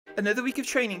Another week of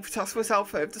training for Taskforce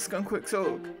Alpha of the Skunk org,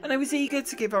 and I was eager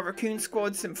to give our Raccoon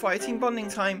squad some Fireteam bonding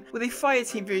time with a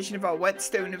Fireteam version of our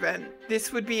Whetstone event.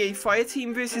 This would be a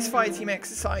Fireteam versus Fireteam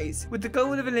exercise, with the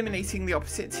goal of eliminating the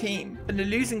opposite team, and the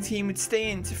losing team would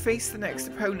stay in to face the next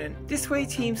opponent. This way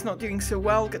teams not doing so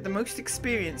well get the most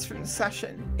experience from the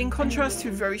session. In contrast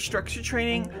to very structured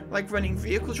training, like running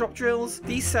vehicle drop drills,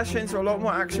 these sessions are a lot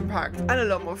more action-packed and a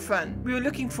lot more fun. We were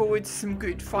looking forward to some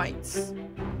good fights.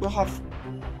 We'll have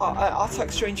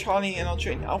Artax join Charlie and I'll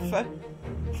join Alpha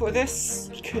for this,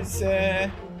 because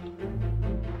they're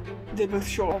both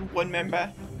short on one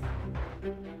member.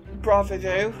 Bravo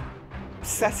though,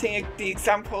 setting the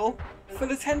example for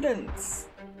the attendants.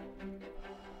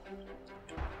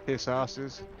 Piss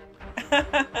asses.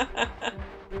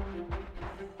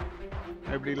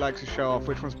 Nobody likes to show off.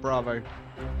 Which one's Bravo?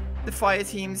 The fire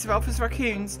teams of Alpha's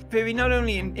Raccoons vary not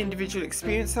only in individual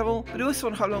experience level, but also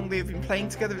on how long they have been playing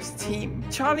together as a team.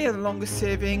 Charlie are the longest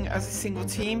serving as a single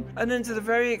team, and under the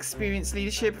very experienced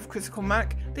leadership of Critical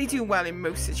Mac, they do well in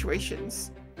most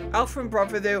situations. Alpha and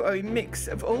Bravo though are a mix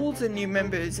of old and new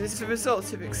members as a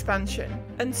result of expansion,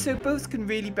 and so both can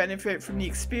really benefit from the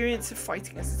experience of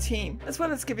fighting as a team, as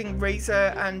well as giving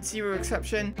Razor and Zero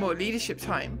Exception more leadership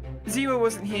time. Zero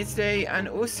wasn't here today, and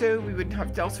also we wouldn't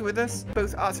have Delta with us.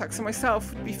 Both Artax and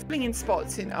myself would be filling in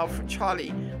spots in Alpha and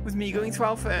Charlie, with me going to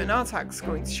Alpha and Artax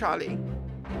going to Charlie.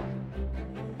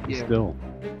 Yeah. Still.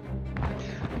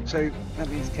 So that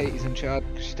means Katie's in charge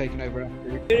because she's taking over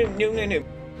after. No.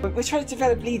 We're trying to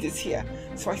develop leaders here,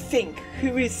 so I think,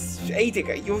 who is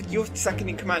Adiger? You're second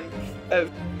in command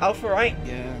of Alpha, right?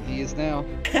 Yeah, he is now.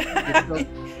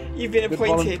 You've been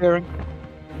appointed.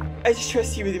 I just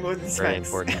trust you with your more than Very specs.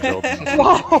 important job.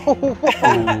 Whoa.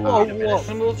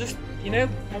 And we'll just, we'll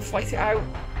fight it out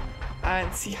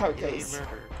and see how it goes.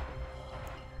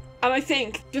 And I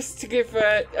think, just to give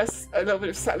us a little bit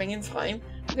of settling in time,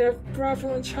 we're going to have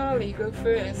Bravo and Charlie go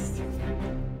first.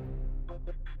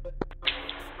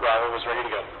 Bravo was ready to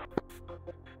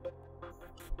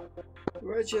go.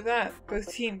 Roger that.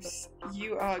 Both teams,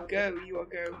 you are go.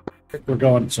 We're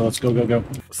going, so let's go.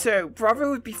 So, Bravo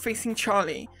would be facing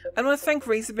Charlie, and I want to thank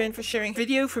Razorbin for sharing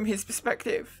video from his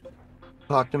perspective.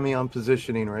 Talk to me on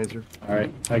positioning, Razor.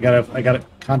 Alright, I got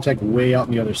contact way out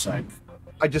on the other side.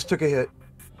 I just took a hit.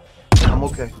 I'm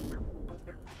okay.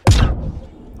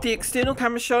 The external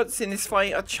camera shots in this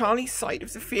fight are Charlie's side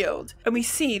of the field, and we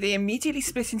see they immediately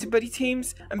split into buddy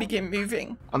teams and begin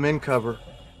moving. I'm in cover,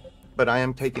 but I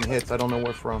am taking hits. I don't know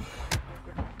where from.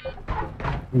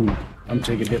 Ooh, I'm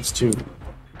taking hits too.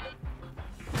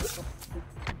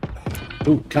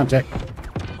 Ooh, contact.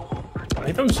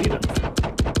 I don't see them.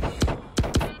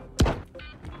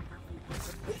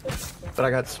 But I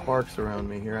got sparks around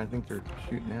me here. I think they're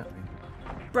shooting at me.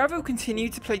 Bravo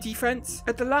continued to play defense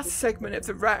at the last segment of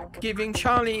the rack, giving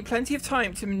Charlie plenty of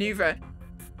time to maneuver.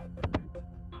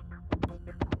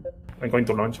 I'm going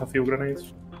to launch a few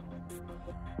grenades.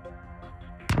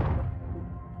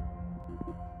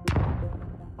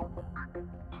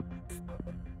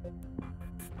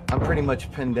 I'm pretty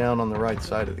much pinned down on the right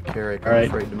side of the carrick. I'm Right.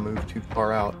 afraid to move too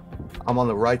far out. I'm on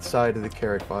the right side of the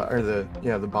carrick, or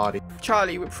the body.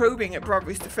 Charlie were probing at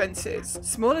Bravo's defenses.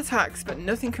 Small attacks, but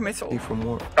nothing committal. See from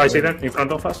war. I see them in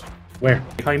front of us, Where?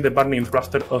 behind the burning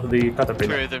thruster of the Two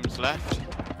caterpillar. of them's left.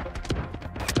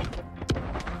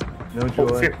 No Oh,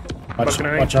 joy. shit.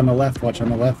 Watch on the left, watch on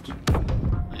the left.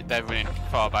 They're running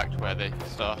far back to where they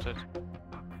started.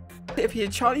 It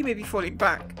appeared Charlie may be falling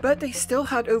back, but they still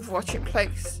had Overwatch in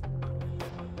place.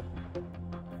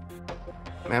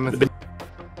 Mammoth.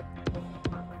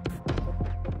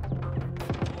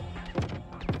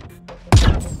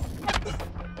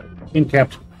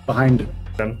 Incapped behind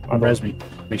Them. res me.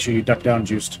 Make sure you duck down,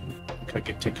 Juiced.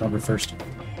 Take cover first.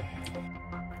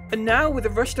 And now, with a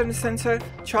rush down the centre,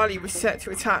 Charlie was set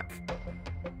to attack.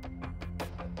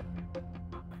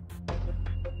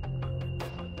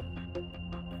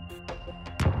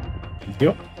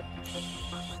 Yep.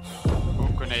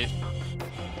 Oh, grenade.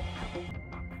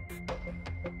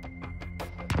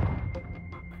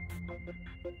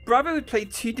 Bravo had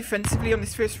played too defensively on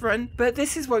this first run, but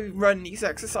this is why we run these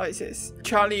exercises.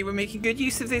 Charlie were making good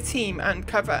use of their team and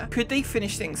cover. Could they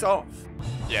finish things off?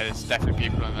 Yeah, there's definitely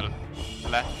people on the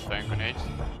left throwing grenades.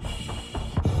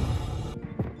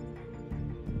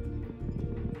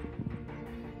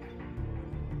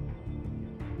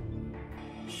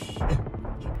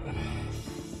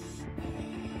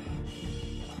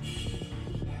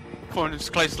 Corners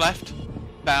close left.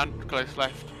 Down, close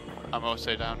left. I'm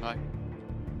also down, like.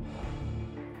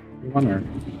 One or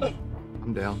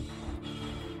I'm down.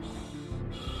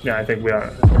 Yeah, I think we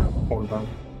are all down.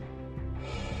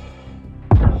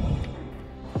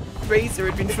 Razor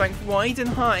had been flanked wide and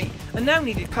high, and now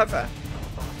needed cover.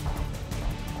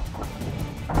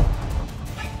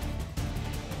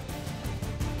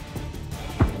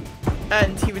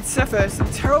 And he would suffer some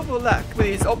terrible luck with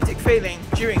his optic failing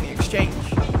during the exchange.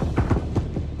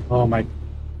 Oh, my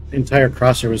entire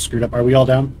crosshair was screwed up. Are we all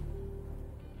down?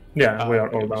 Yeah, we are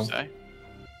all down.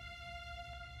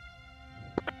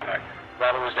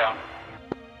 Bravo is down.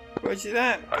 Roger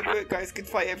that. Good work, guys. Good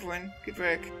fight, everyone. Good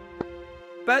work.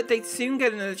 But they'd soon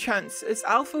get another chance, as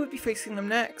Alpha would be facing them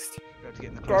next.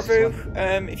 Bravo,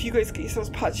 if you guys get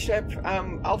yourselves patched up,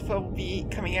 Alpha will be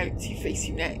coming out to face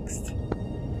you next.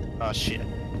 Oh shit.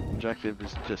 Objective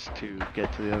is just to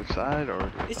get to the other side,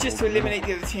 or? It's just to eliminate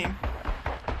the other team.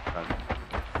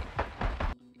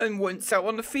 And once out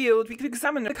on the field, we could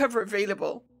examine the cover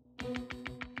available.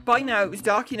 By now it was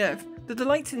dark enough that the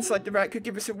lights inside the wreck could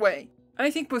give us away. And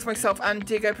I think both myself and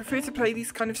Digger prefer to play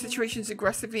these kind of situations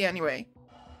aggressively anyway.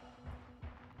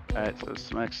 Alright, so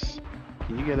Smex,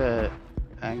 can you get a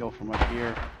angle from up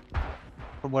here?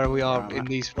 From where we are in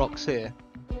these rocks here?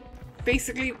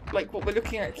 Basically, like what we're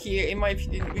looking at here, in my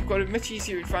opinion, we've got a much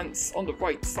easier advance on the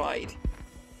right side.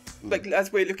 Like,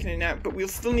 as we're looking at now, but we'll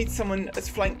still need someone as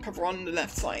flank cover on the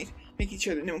left side, making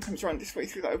sure that no one comes around this way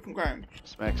through that open ground.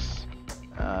 Smex,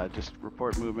 just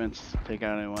report movements, take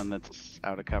out anyone that's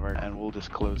out of cover, and we'll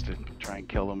just close to try and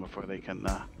kill them before they can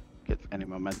get any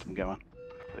momentum going.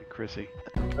 Like Chrissy,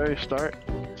 at the very start,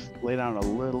 just lay down a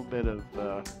little bit of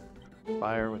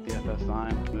fire with the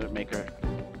FS9 to make her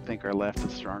think our left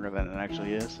is stronger than it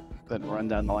actually is. Then run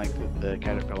down the length of the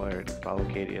Caterpillar and follow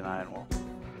Katie and I, and we'll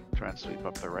try and sweep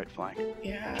up the right flank.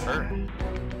 Yeah. Sure.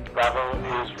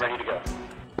 Bravo is ready to go.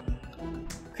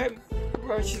 Okay,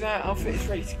 roger that. Alpha is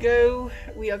ready to go.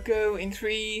 We are go in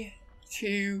 3,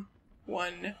 2,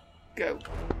 1, go.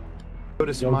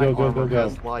 Notice Go, my go, go, armor go, go.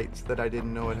 has lights that I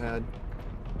didn't know it had.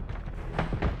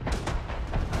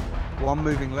 One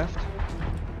moving left.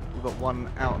 We've got one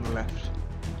out on the left.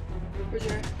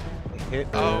 Roger. Hit.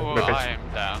 Oh, Perfect. I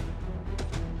am down.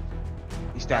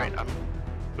 He's down. Alright, I'm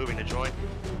moving to join.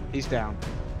 He's down.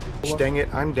 Dang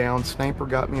it, I'm down. Sniper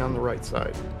got me on the right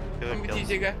side. I'm with you,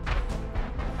 Digger.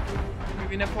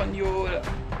 Moving up on your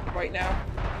right now.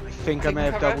 I think I Taking may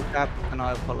have cover. double tapped, and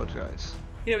I apologise.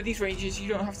 You know, with these ranges, you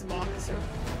don't have to mark, so.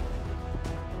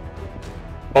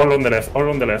 All on the left, all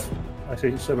on the left. I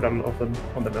see several of them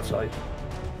on the left side.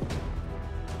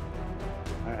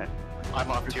 Alright.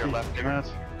 I'm off to your left, Digger.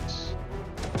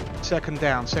 Second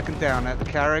down at the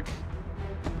Carrig.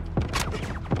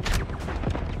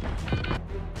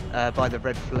 By the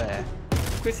red flare.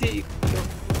 Chrissy,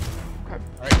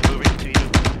 Alright, moving to you.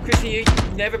 Chrissy, you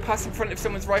never pass in front of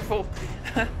someone's rifle.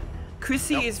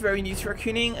 Chrissy is very new to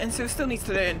Racooning, and so still needs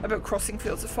to learn about crossing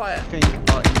fields of fire. I think in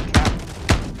cap.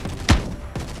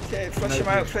 Okay, flush him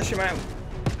out, flush him out.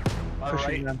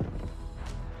 Pushing them.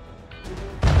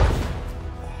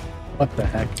 What the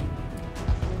heck?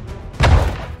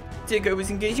 Digger was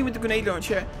engaging with the grenade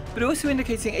launcher, but also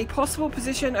indicating a possible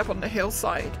position up on the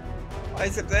hillside.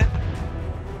 Eyes up there.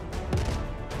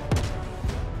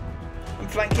 I'm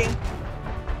flanking.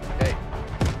 Okay.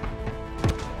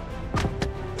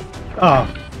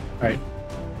 Oh, alright.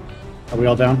 Are we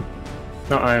all down?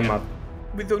 No, I'm up.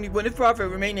 With only one of Bravo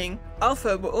remaining,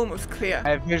 Alpha were almost clear.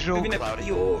 I have visual. Moving up Cloudy.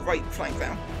 your right flank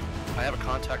now. I have a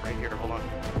contact right here. Hold on.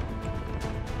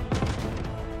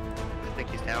 I think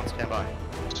he's down. Stand by.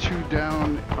 Two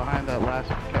down behind that last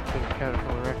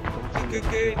Caterpillar wreck. Good,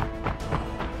 good.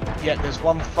 Yeah, there's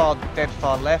one dead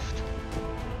far left.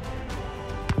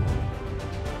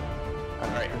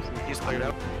 Alright, he's cleared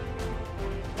out.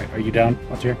 Right, are you down?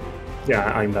 What's here? Yeah,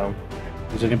 I'm down.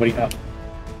 Is anybody up?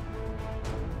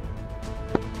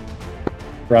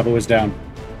 Bravo is down.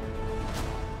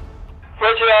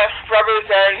 Roger that. Bravo's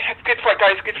down. Good fight,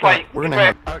 guys. Good fight. We're gonna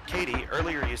have Katie,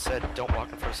 earlier you said don't walk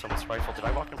in front of someone's rifle. Did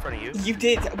I walk in front of you? You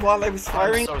did while I was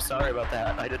firing. I'm so sorry about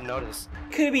that. I didn't notice.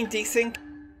 Could have been desync.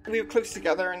 We were close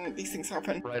together and these things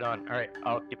happen. Right on. Alright,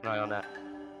 I'll keep an eye on that.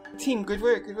 Team, good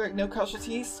work, good work. No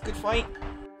casualties. Good fight.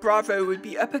 Bravo would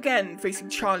be up again facing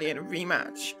Charlie in a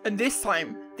rematch. And this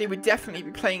time, they would definitely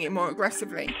be playing it more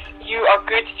aggressively. You are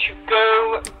good to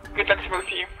go. Good luck to both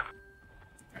of you.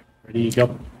 Ready,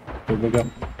 go. Go, go, go.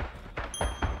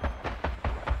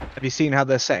 Have you seen how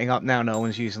they're setting up now? No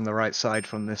one's using the right side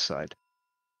from this side.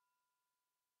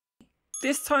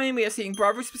 This time we are seeing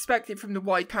Bravo's perspective from the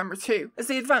wide camera too, as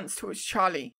they advance towards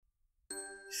Charlie.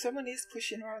 Someone is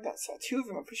pushing around that side. Two of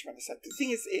them are pushing around the side. The thing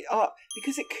is,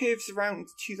 because it curves around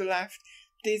to the left,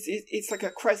 it's like a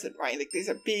crescent, right? Like there's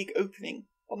a big opening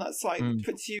on that side.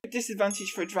 Puts you at a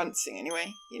disadvantage for advancing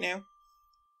anyway, you know?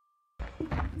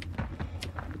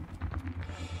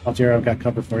 Altiero, I've got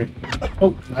cover for you.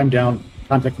 Oh, I'm down.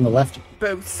 Contact from the left.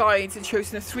 Both sides had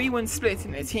chosen a 3-1 split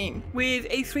in their team, with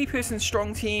a 3-person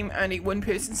strong team and a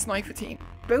 1-person sniper team.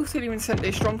 Both had even sent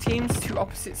their strong teams to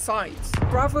opposite sides.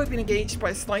 Bravo had been engaged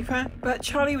by a sniper, but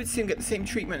Charlie would soon get the same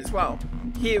treatment as well.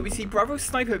 Here we see Bravo's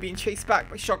sniper being chased back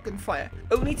by shotgun fire,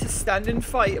 only to stand and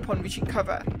fight upon reaching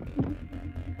cover.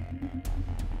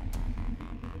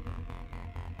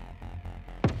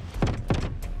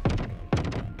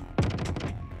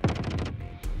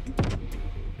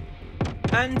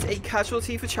 And a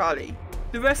casualty for Charlie.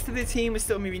 The rest of the team was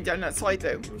still moving down that side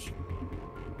though.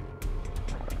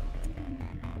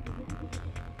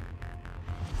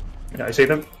 Yeah, I see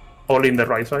them. All in the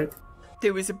right side.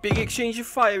 There was a big exchange of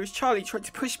fire as Charlie tried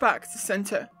to push back to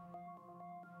center.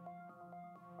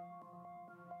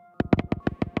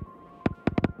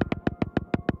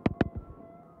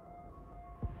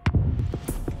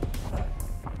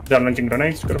 They're launching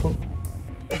grenades, careful.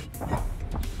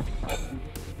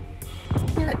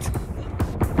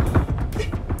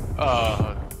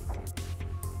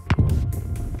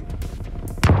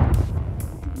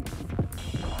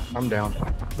 I'm down.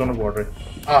 Don't worry.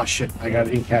 Oh shit, I got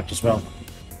incapped as well.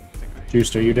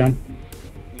 Juiced, are you down?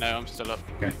 No, I'm still up.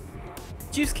 Okay.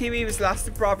 Juice Kiwi was last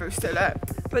of Bravo still up,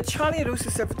 but Charlie had also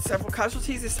suffered several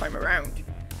casualties this time around.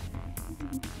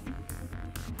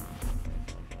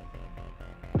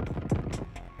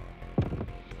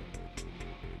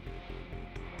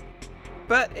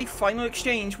 But a final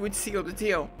exchange would seal the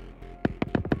deal.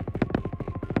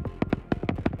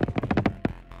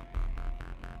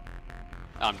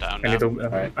 I'm down I now. need to,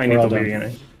 Alright, I need we're to all be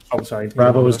down. outside.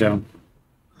 Bravo is down.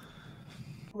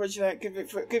 Roger that, good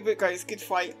bit guys, good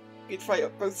fight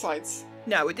up both sides.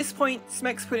 Now at this point,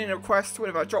 Smex put in a request to one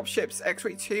of our dropships,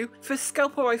 X-Ray 2, for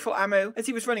scalpel rifle ammo as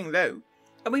he was running low,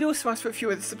 and we'd also asked for a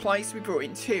few other supplies to be brought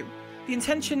in too. The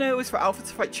intention though was for Alpha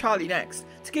to fight Charlie next,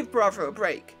 to give Bravo a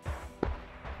break.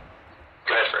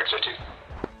 Go ahead for X-Ray 2.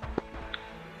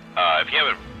 If you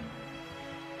haven't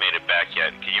made it back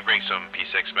yet, can you bring some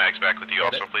P6 mags back with you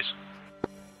also, please?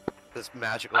 This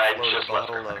magical I floating just left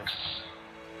bottle for of... X.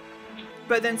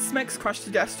 But then Smex crashed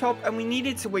the desktop and we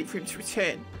needed to wait for him to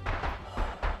return.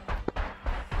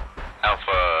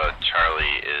 Alpha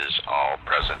Charlie is all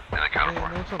present and accounted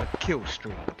for. It's on a kill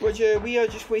streak. Roger, we are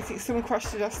just waiting, someone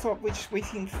crashed the desktop, we're just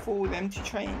waiting for them to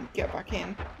try and get back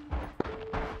in.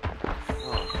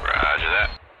 Roger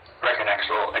that. Raccoon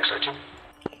Actual, X-Ray 2.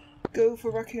 Go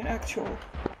for Raccoon Actual.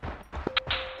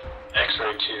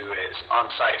 X-Ray 2 is on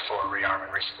site for rearm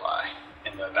and resupply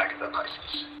in the back of the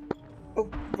Pisces. Oh,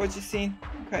 Roger seen.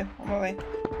 Okay, on my way.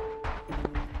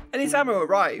 And his ammo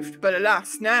arrived, but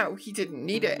alas, now he didn't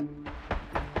need it.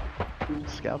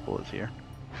 Scalpel is here.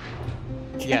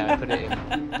 Yeah, I put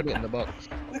it in the box.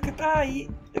 Look at that!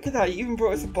 Look at that! You even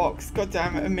brought us a box. God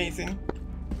damn it! Amazing.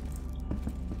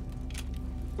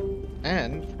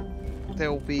 And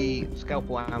there'll be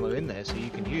scalpel ammo in there, so you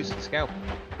can use the scalpel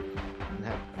and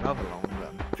have another long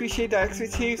gun. Appreciate that, X-Ray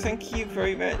 2. Thank you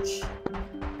very much.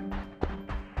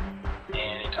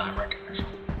 Anytime, recognition.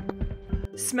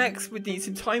 Smex would need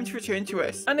some time to return to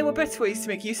us, and there were better ways to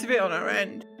make use of it on our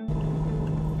end.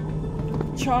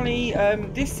 Charlie,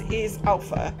 this is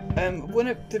Alpha. One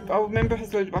of our member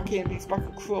has loaded back in, but he's back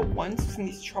at crew at once, so we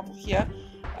need to travel here.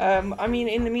 I mean,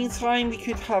 in the meantime, we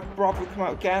could have Bravo come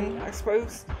out again, I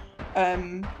suppose.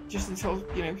 Just until,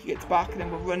 you know, he gets back, and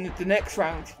then we'll run the next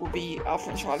round, will be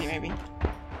Alpha and Charlie, maybe.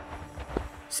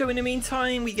 So in the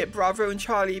meantime, we get Bravo and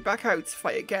Charlie back out to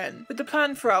fight again, with the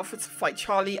plan for Alpha to fight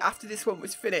Charlie after this one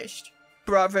was finished.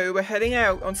 Bravo were heading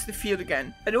out onto the field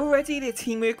again, and already their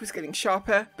teamwork was getting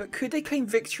sharper, but could they claim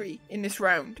victory in this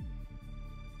round?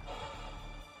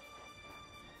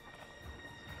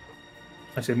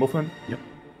 I see movement. Yep.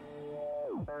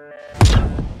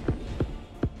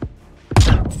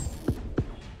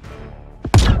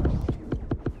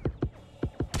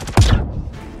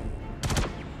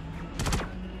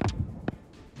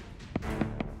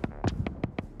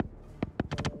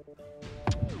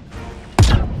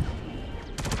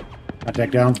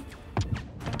 Contact down.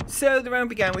 So the round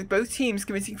began with both teams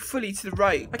committing fully to the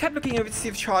right. I kept looking over to see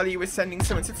if Charlie was sending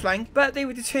someone to flank, but they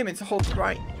were determined to hold the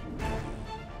right.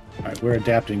 Alright, we're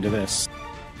adapting to this.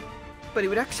 But it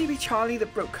would actually be Charlie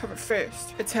that broke cover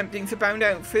first, attempting to bound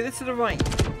out further to the right.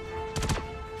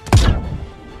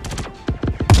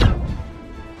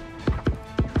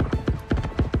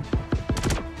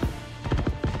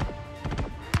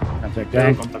 Contact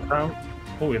Down. down. Contact down.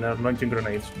 Oh, and they're launching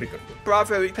grenades. Be careful.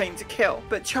 Bravo claimed to kill,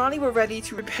 but Charlie were ready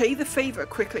to repay the favour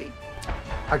quickly.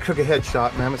 I took a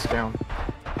headshot, Mammoth's down.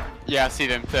 Yeah, I see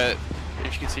them. If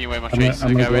you can see where my I'm traces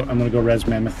are gonna going. go res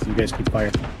Mammoth. You guys keep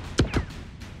fire.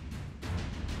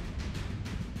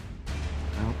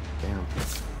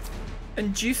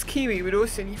 and Juice Kiwi would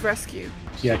also need rescue.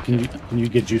 Yeah, can you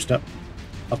get juiced up?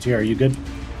 Altier, are you good?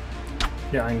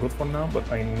 Yeah, I'm good for now, but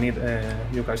I need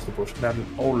you guys to push. They're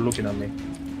all looking at me.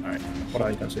 Alright, what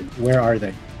I can see. Where are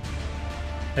they?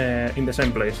 In the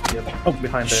same place. Yep. Oh,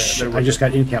 behind the I just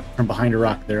got incapped from behind a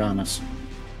rock. They're on us.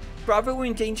 Bravo were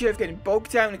in danger of getting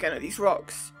bogged down again at these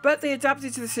rocks, but they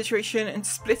adapted to the situation and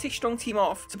split a strong team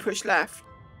off to push left.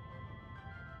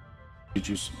 Did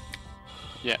you?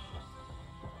 Yeah.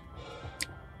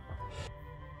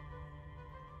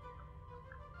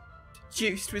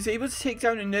 Juiced was able to take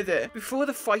down another before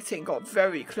the fighting got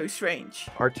very close range.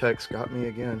 Artex got me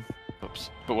again. Oops.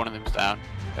 But one of them's down.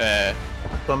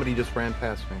 Somebody just ran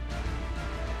past me.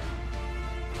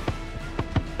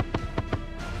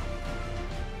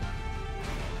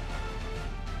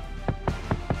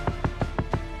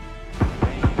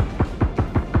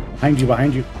 Behind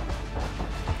you.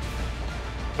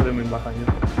 Put them in behind you.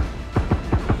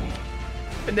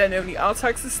 And then only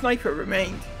Artax the sniper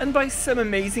remained, and by some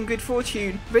amazing good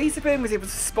fortune, Razorburn was able to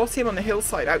spot him on the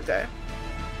hillside out there.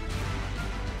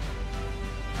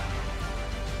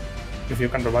 If you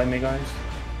can revive me, guys.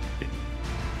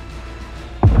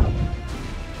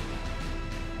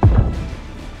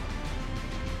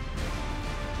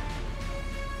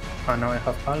 And now I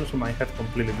have pulse, so my head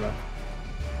completely black.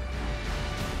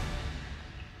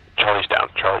 Charlie's down.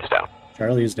 Charlie's down.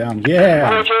 Charlie is down.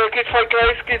 Yeah. Roger, good fight,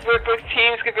 guys. Good work, both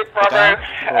teams. Good work,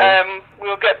 Bravo.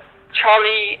 We'll get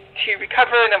Charlie to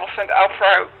recover, and then we'll send Alpha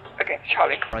out against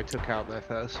Charlie. I took out their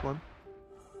first one.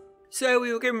 So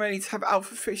we were getting ready to have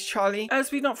Alpha face Charlie,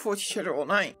 as we'd not fought each other all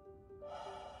night.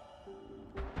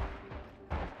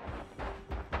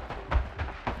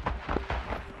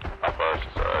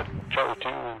 Alpha, Charlie 2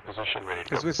 in position, ready to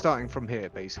go. Because we're starting from here,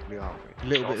 basically, aren't we? A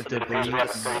little bit of debris.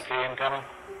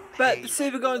 But the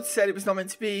server gods said it was not meant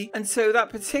to be, and so that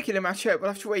particular matchup will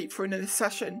have to wait for another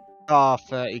session.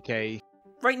 30k.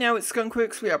 Right now at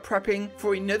Skunkworks we are prepping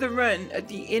for another run at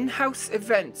the in-house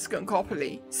event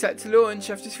Skunkopoly, set to launch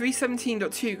after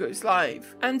 3.17.2 goes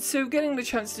live, and so getting the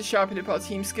chance to sharpen up our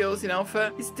team skills in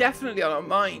Alpha is definitely on our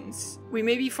minds. We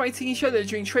may be fighting each other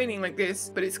during training like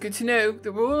this, but it's good to know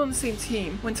that we're all on the same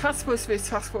team when Taskforce vs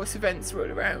Taskforce events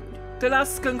roll around. The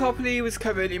last Skunkopoly was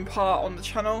covered in part on the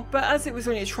channel, but as it was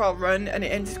only a trial run and it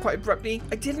ended quite abruptly,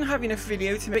 I didn't have enough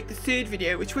video to make the third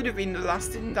video, which would have been the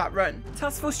last in that run.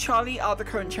 Taskforce Charlie are the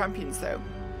current champions though.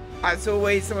 As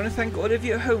always, I want to thank all of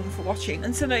you at home for watching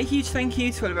and send out a huge thank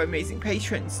you to all of our amazing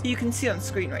patrons, who you can see on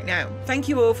screen right now. Thank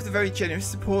you all for the very generous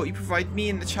support you provide me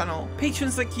and the channel.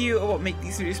 Patrons like you are what make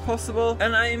these videos possible,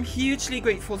 and I am hugely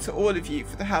grateful to all of you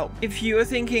for the help. If you are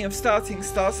thinking of starting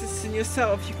Star Citizen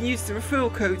yourself, you can use the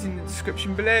referral code in the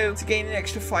description below to gain an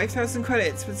extra 5,000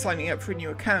 credits when signing up for a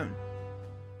new account.